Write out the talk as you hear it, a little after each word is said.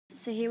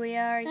So here we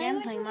are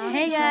again playing MasterChef.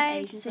 Hey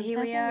guys, Asians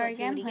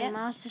on Purple.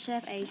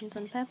 MasterChef Asians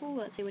on Purple.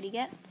 Let's see what he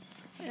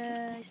gets.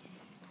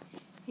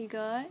 He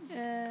got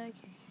a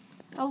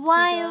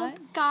wild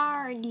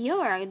card.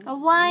 You're a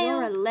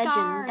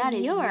legend. That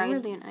is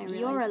brilliant. I realize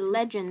you're a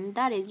legend.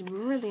 That is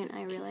brilliant.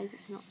 I realize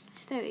it's not.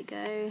 There we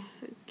go.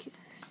 Focus.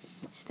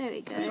 There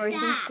we go. We're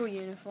both in school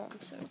uniform,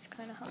 so it's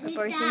kind of hard.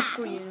 We're both in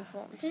school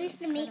uniform. Who's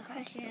the meat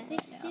crusher?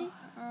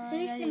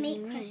 Who's the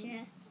meat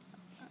crusher?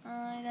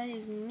 That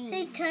is me.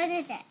 Whose turn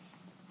is it?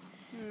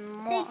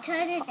 Whose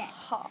turn is it?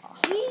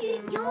 You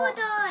use your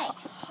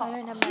dice. I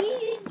don't have my You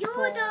dice. use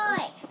your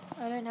dice.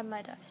 I don't have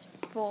my dice.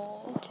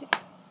 4, 2.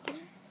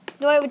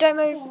 No, don't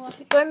move.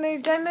 Don't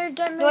move. Don't move.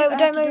 Don't move. No,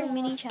 don't move.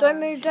 move. Don't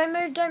move. Don't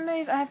move. Don't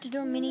move. I have to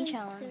do a mini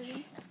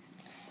challenge.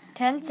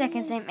 10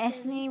 seconds. Name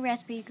any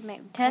recipe you can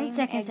make. 10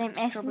 seconds. Name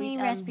any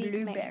recipe you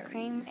can make.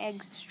 Cream,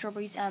 eggs,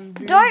 strawberries, and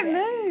blueberries. Don't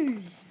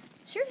move.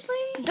 Seriously?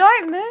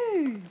 Don't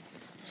move.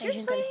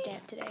 Asian got a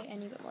stamp today,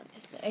 and you got one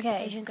yesterday.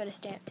 Okay. Asian got a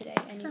stamp today,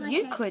 and you got.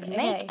 You could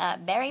make a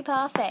berry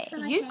parfait.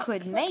 You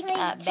could make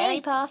a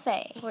berry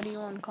parfait. What do you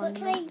want?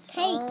 Condiments?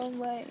 Oh,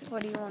 wait.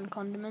 What do you want?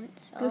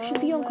 Condiments? You should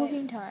be on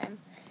cooking time.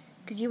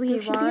 Because you were here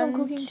should be on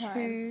cooking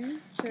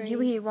time. Because you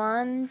were here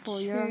 1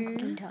 for your own 2,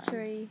 cooking time.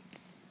 3.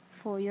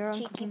 For your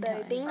own cooking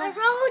time. I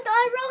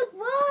rolled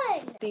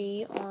one.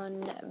 Be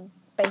on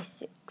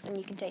basics, and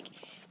you can take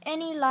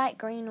any light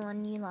green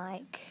one you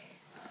like.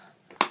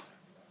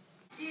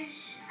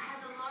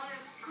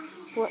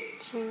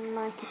 Watching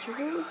my kitchen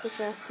rules, the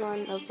first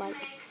one of like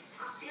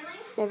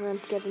everyone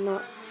together,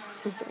 not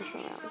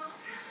instructional hours.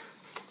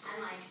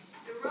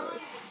 So,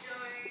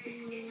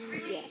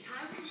 yeah.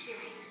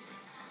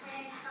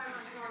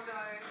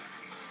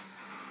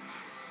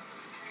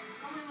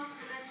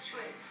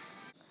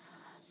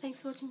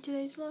 Thanks for watching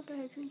today's vlog. I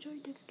hope you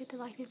enjoyed. Don't forget to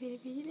like the video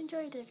if you did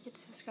enjoy it. Don't forget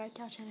to subscribe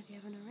to our channel if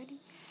you haven't already.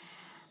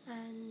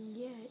 And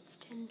yeah, it's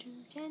 10 to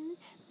 10.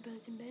 My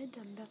brother's in bed.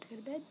 I'm about to go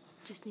to bed.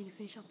 Just need to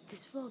finish up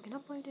this vlog and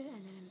upload it,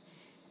 and then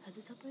as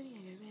it's uploading, I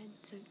go to bed.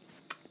 So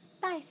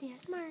bye. See you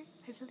tomorrow.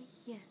 Hopefully,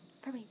 yeah.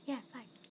 Probably, yeah.